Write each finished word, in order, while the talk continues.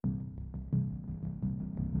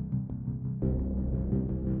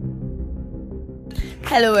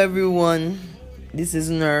Hello everyone, this is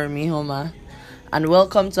Naomi Homa and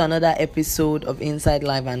welcome to another episode of Inside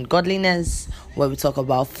Life and Godliness, where we talk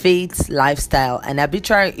about faith, lifestyle and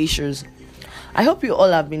arbitrary issues. I hope you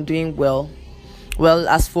all have been doing well. Well,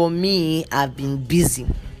 as for me, I've been busy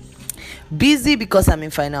because I'm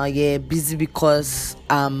in final year, busy because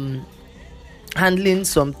I'm handling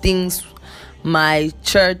some things. My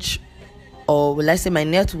church, or will I say my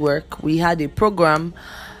network, we had a program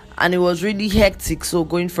and it was really hectic, so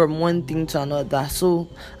going from one thing to another. So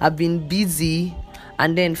I've been busy,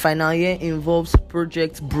 and then final year involves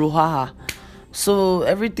Project Brouhaha. So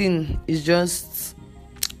everything is just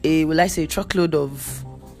a truckload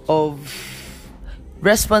of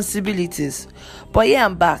responsibilities. But yeah,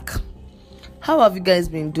 I'm back. How have you guys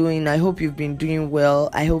been doing? I hope you've been doing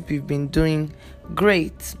well. I hope you've been doing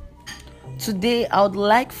great. Today, I would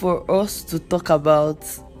like for us to talk about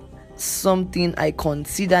something I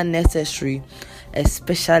consider necessary,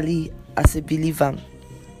 especially as a believer.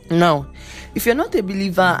 Now, if you're not a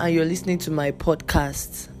believer and you're listening to my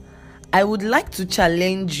podcast, I would like to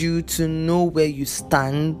challenge you to know where you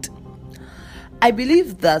stand. I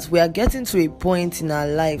believe that we are getting to a point in our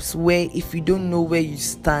lives where if you don't know where you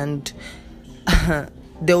stand,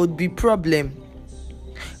 there would be problem,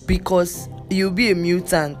 because you'll be a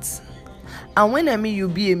mutant. And when I mean you'll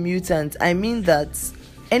be a mutant, I mean that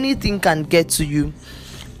anything can get to you,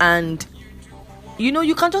 and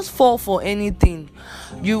you can't just fall for anything.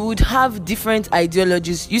 You would have different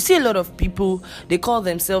ideologies. You see a lot of people, they call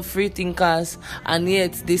themselves free thinkers, and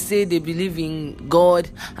yet they say they believe in God,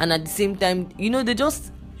 and at the same time, they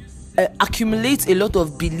just accumulate a lot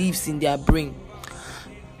of beliefs in their brain.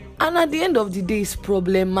 And at the end of the day, it's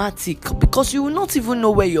problematic, because you will not even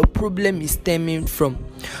know where your problem is stemming from.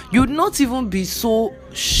 You would not even be so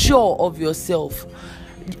sure of yourself.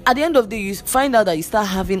 At the end of the day, you find out that you start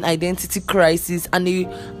having identity crisis and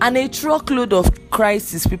a truckload of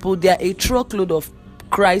crisis. People, there are a truckload of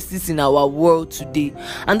crisis in our world today,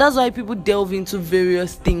 and that's why people delve into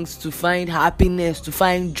various things to find happiness, to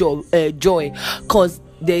find joy, because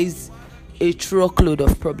there is a truckload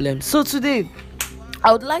of problems. So today,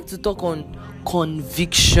 I would like to talk on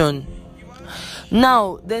conviction.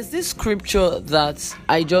 Now, there's this scripture that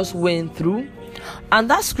I just went through, and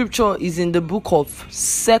that scripture is in the book of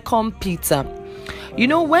 2 Peter.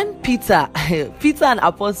 When Peter an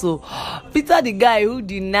apostle, Peter the guy who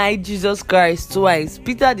denied Jesus Christ twice,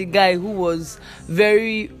 Peter the guy who was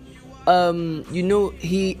very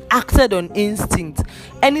he acted on instinct.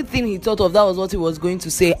 Anything he thought of, that was what he was going to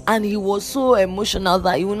say, and he was so emotional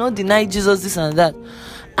that he would not deny Jesus, this and that.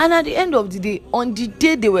 And at the end of the day, on the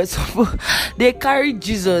day they carried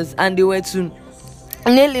Jesus and they were to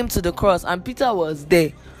nail him to the cross, and Peter was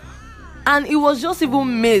there, and it was just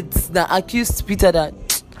even mates that accused Peter that,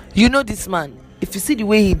 this man, if you see the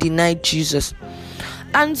way he denied Jesus.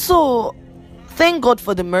 And so thank God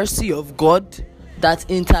for the mercy of God that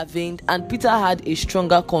intervened, and Peter had a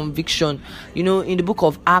stronger conviction. In the book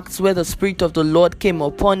of Acts, where the Spirit of the Lord came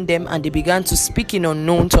upon them and they began to speak in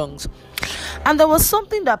unknown tongues. And there was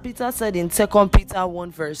something that Peter said in 2 Peter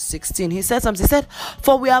 1 verse 16. He said something. He said,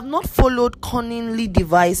 "For we have not followed cunningly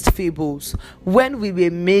devised fables, when we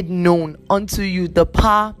were made known unto you the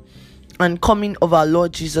power and coming of our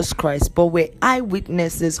Lord Jesus Christ, but we're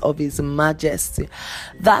eyewitnesses of his majesty."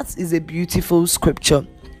 That is a beautiful scripture.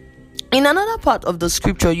 In another part of the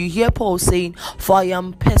scripture, you hear Paul saying, "For I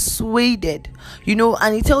am persuaded,"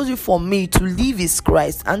 and he tells you, "For me to live is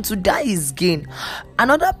Christ and to die is gain."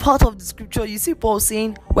 Another part of the scripture, you see Paul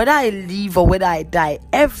saying, "Whether I live or whether I die,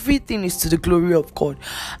 everything is to the glory of God."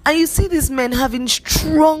 And you see these men having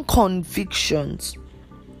strong convictions.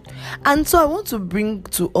 And so I want to bring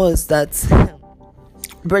to us that,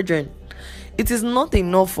 brethren, it is not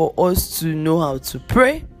enough for us to know how to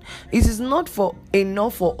pray. It is not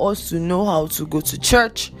enough for us to know how to go to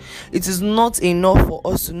church. It is not enough for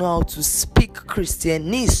us to know how to speak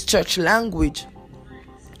Christianese, church language.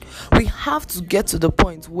 We have to get to the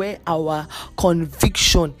point where our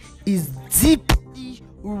conviction is deeply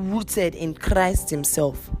rooted in Christ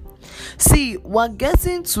himself. See, we're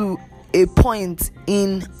getting to a point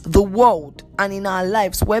in the world and in our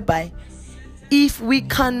lives whereby if we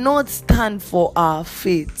cannot stand for our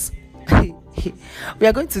faith, we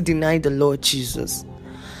are going to deny the Lord Jesus.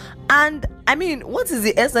 And what is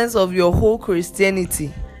the essence of your whole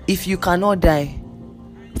Christianity if you cannot die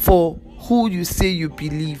for who you say you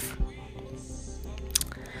believe?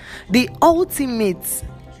 The ultimate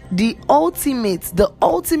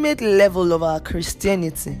level of our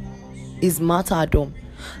Christianity is martyrdom.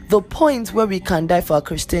 The point where we can die for our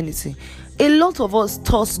Christianity. A lot of us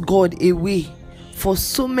toss God away for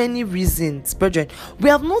so many reasons, brethren. We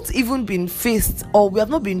have not even been faced, or we have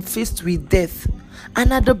not been faced with death,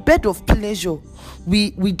 and at the bed of pleasure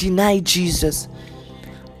we deny Jesus.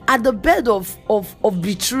 At the bed of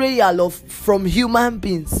betrayal from human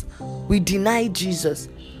beings, we deny Jesus.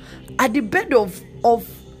 At the bed of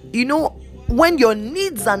when your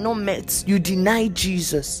needs are not met, you deny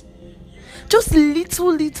Jesus. Just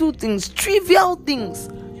little things, trivial things,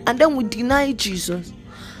 and then we deny Jesus.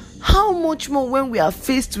 How much more when we are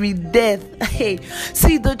faced with death? Hey,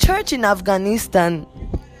 see, the church in Afghanistan,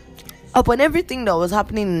 upon everything that was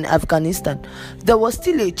happening in Afghanistan, there was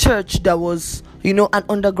still a church that was, an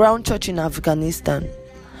underground church in Afghanistan.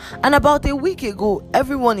 And about a week ago,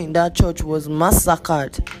 everyone in that church was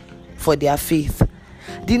massacred for their faith,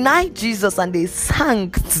 denied Jesus, and they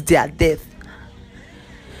sank to their death.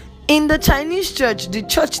 In the Chinese church, the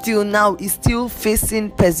church till now is still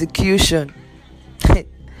facing persecution.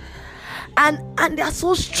 and they are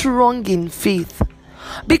so strong in faith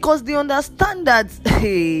because they understand that,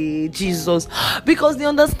 because they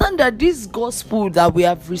understand that this gospel that we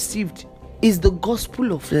have received is the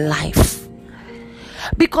gospel of life.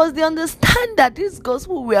 Because they understand that this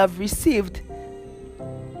gospel we have received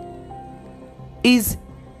is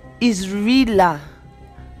realer.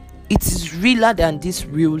 It is realer than this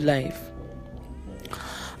real life.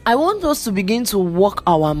 I want us to begin to work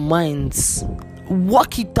our minds.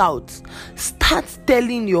 Work it out. Start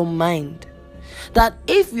telling your mind that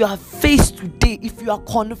if you are faced today, if you are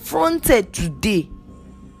confronted today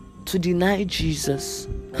to deny Jesus,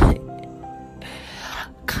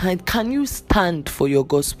 can you stand for your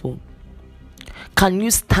gospel? Can you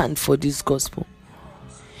stand for this gospel?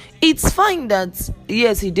 It's fine that,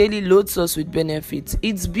 yes, he daily loads us with benefits.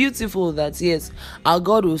 It's beautiful that, yes, our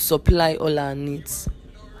God will supply all our needs.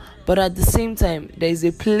 But at the same time, there is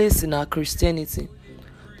a place in our Christianity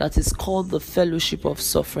that is called the fellowship of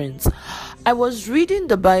sufferings. I was reading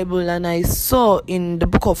the Bible and I saw in the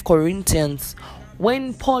book of Corinthians,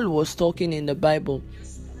 when Paul was talking in the Bible,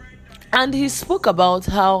 and he spoke about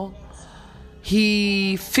how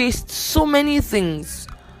he faced so many things,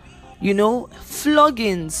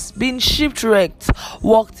 floggings, being shipwrecked,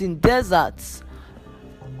 walked in deserts.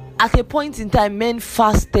 At a point in time, men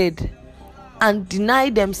fasted and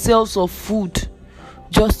denied themselves of food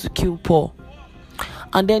just to kill Paul.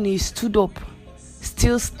 And then he stood up,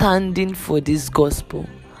 still standing for this gospel.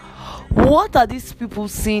 What are these people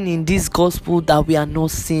seeing in this gospel that we are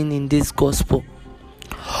not seeing in this gospel?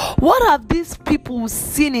 What have these people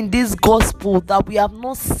seen in this gospel that we have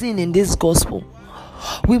not seen in this gospel?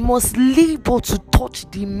 We must labor to touch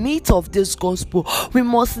the meat of this gospel. We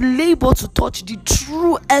must labor to touch the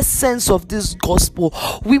true essence of this gospel.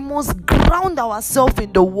 We must ground ourselves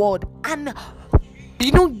in the word and,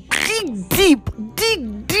 dig deep.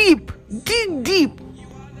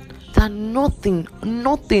 That nothing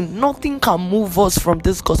can move us from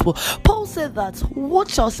this gospel. Paul said that what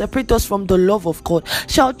shall separate us from the love of God?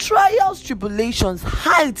 Shall trials, tribulations,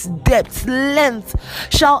 heights, depths, length,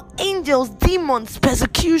 shall angels, demons,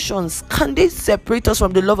 persecutions, can they separate us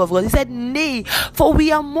from the love of God? He said, nay, for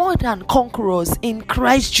we are more than conquerors in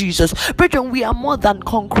Christ Jesus. Brethren, we are more than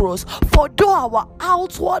conquerors. For though our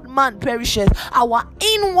outward man perisheth, our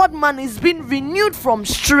inward man is being renewed from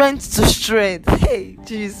strength to strength. Hey,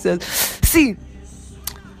 Jesus. See,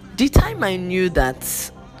 the time I knew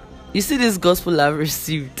that, you see, this gospel I've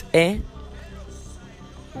received, I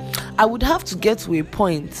would have to get to a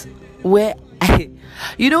point where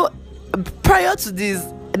prior to this,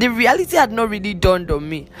 the reality had not really dawned on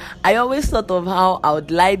me. I always thought of how I would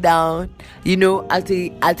lie down, at a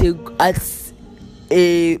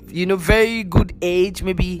very good age,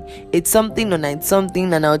 maybe 8 something or 9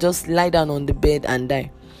 something, and I'll just lie down on the bed and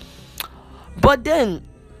die. But then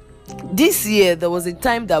this year there was a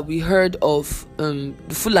time that we heard of the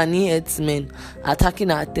Fulani herdsmen attacking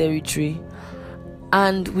our territory,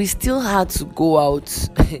 and we still had to go out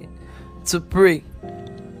to pray.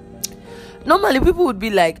 Normally people would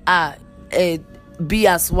be like, be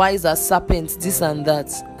as wise as serpents, this and that.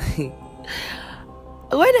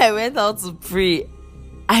 When I went out to pray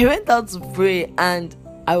and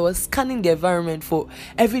I was scanning the environment for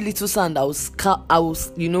every little sound. I was scan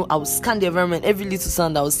the environment. Every little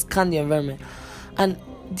sound, I was scan the environment, and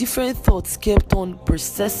different thoughts kept on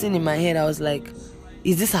processing in my head. I was like,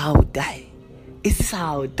 "Is this how I would die? Is this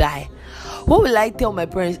how I would die? What will I tell my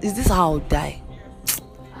parents? Is this how I would die?"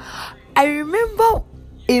 I remember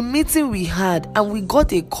a meeting we had, and we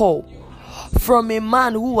got a call from a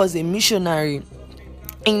man who was a missionary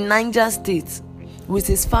in Niger State with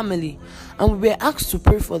his family. and we were asked to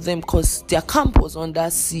pray for them because their camp was under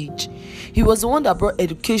siege. He was the one that brought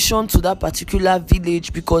education to that particular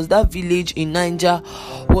village, because that village in Niger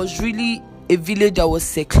was really a village that was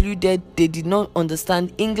secluded. They did not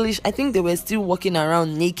understand English. I think they were still walking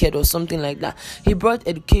around naked or something like that. He brought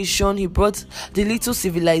education, he brought the little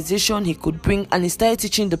civilization he could bring, and he started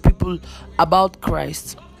teaching the people about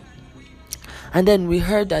Christ. And then we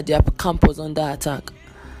heard that their camp was under attack.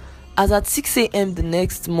 As at 6 a.m. the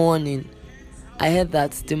next morning, I heard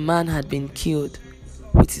that the man had been killed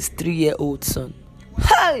with his 3-year-old son.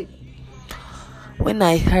 Hey! When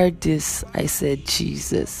I heard this, I said,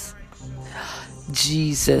 Jesus,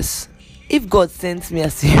 if God sent me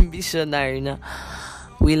as a missionary now,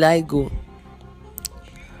 will I go?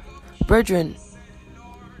 Brethren,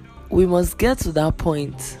 we must get to that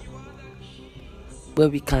point where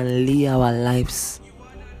we can lay our lives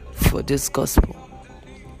for this gospel.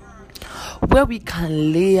 Where we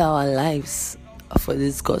can lay our lives for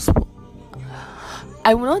this gospel.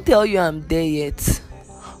 I will not tell you I'm there yet,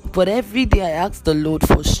 but every day I ask the Lord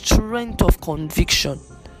for strength of conviction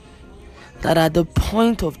that at the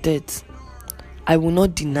point of death, I will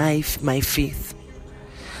not deny my faith.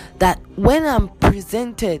 That when I'm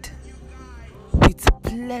presented with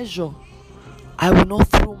pleasure, I will not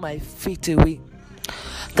throw my faith away.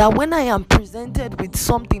 That when I am presented with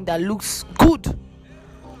something that looks good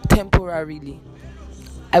temporarily,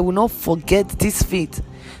 I will not forget this faith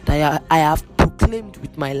that I have proclaimed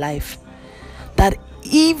with my life. That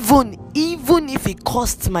even if it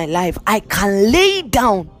costs my life, I can lay it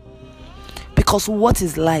down. Because what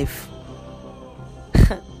is life?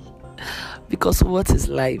 Because what is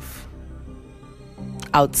life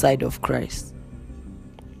outside of Christ?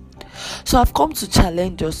 So I've come to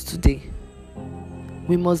challenge us today.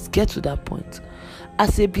 We must get to that point.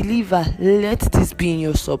 As a believer, let this be in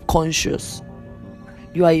your subconscious.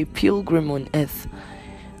 You are a pilgrim on earth,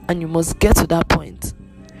 and you must get to that point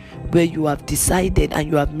where you have decided and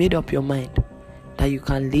you have made up your mind that you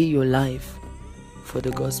can lay your life for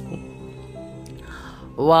the gospel.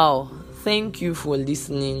 Wow, thank you for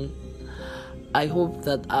listening. I hope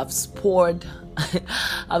that I've poured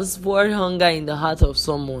hunger in the heart of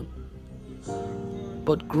someone.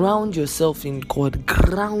 But ground yourself in God.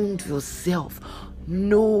 Ground yourself.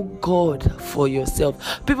 Know God for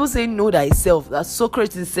yourself. People say know thyself. That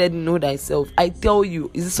Socrates said know thyself. I tell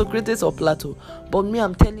you, is it Socrates or Plato? But me,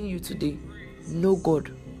 I'm telling you today, know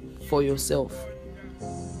God for yourself.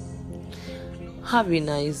 Have a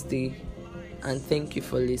nice day, and thank you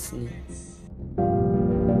for listening.